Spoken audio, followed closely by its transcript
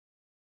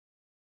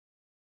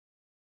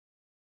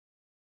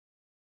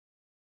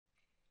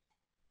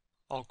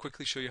I'll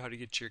quickly show you how to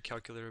get your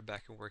calculator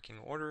back in working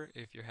order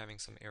if you're having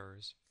some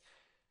errors.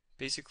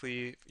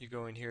 Basically, you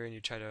go in here and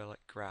you try to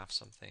graph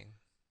something.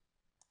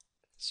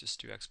 Let's just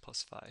do x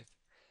plus 5.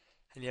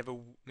 And you have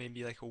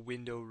maybe like a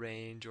window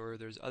range, or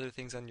there's other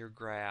things on your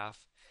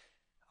graph.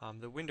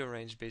 The window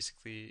range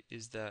basically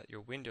is that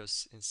your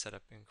window's set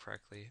up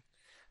incorrectly.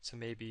 So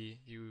maybe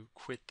you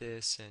quit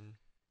this and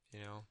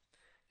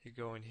you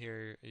go in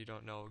here, you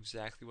don't know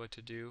exactly what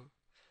to do,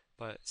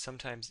 but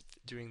sometimes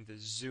doing the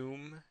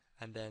zoom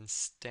and then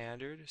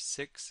standard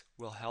 6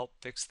 will help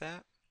fix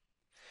that,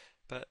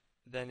 but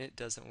then it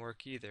doesn't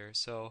work either.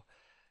 So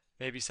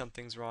maybe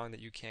something's wrong that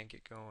you can't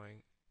get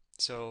going.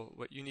 So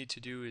what you need to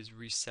do is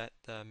reset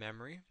the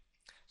memory.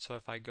 So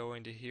if I go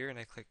into here and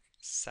I click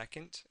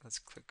second, let's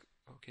click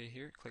OK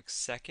here, click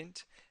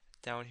second,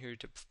 down here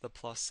to the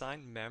plus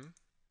sign, mem.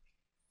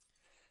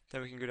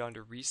 Then we can go down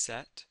to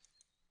reset.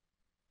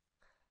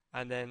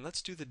 And then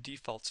let's do the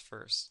defaults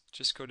first.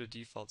 Just go to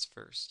defaults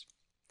first.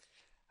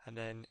 And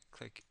then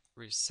click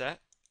reset.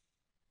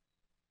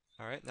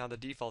 Alright, now the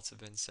defaults have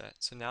been set.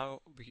 So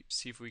now we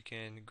see if we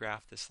can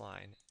graph this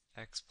line.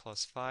 X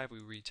plus 5, we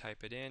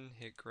retype it in,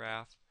 hit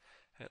graph,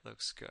 it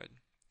looks good.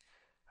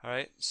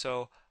 Alright,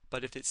 so,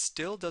 but if it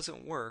still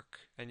doesn't work,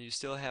 and you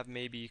still have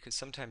maybe, because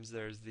sometimes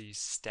there's these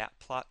stat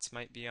plots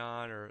might be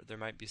on, or there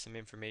might be some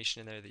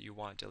information in there that you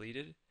want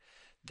deleted,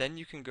 then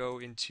you can go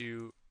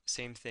into,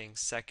 same thing,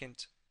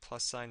 second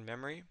plus sign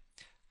memory,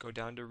 go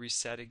down to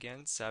reset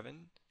again,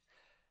 7,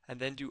 and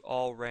then do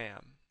all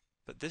RAM.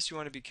 But this you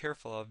want to be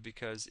careful of,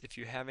 because if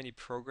you have any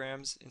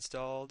programs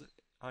installed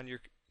on your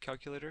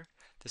calculator,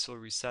 this will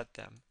reset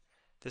them.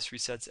 This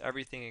resets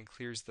everything and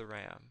clears the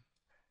RAM.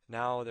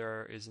 Now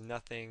there is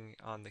nothing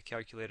on the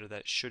calculator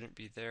that shouldn't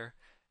be there,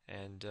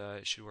 and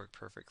it should work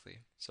perfectly.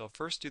 So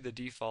first do the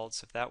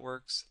defaults. If that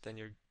works, then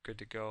you're good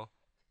to go.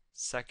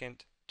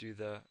 Second, do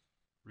the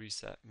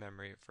reset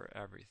memory for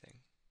everything.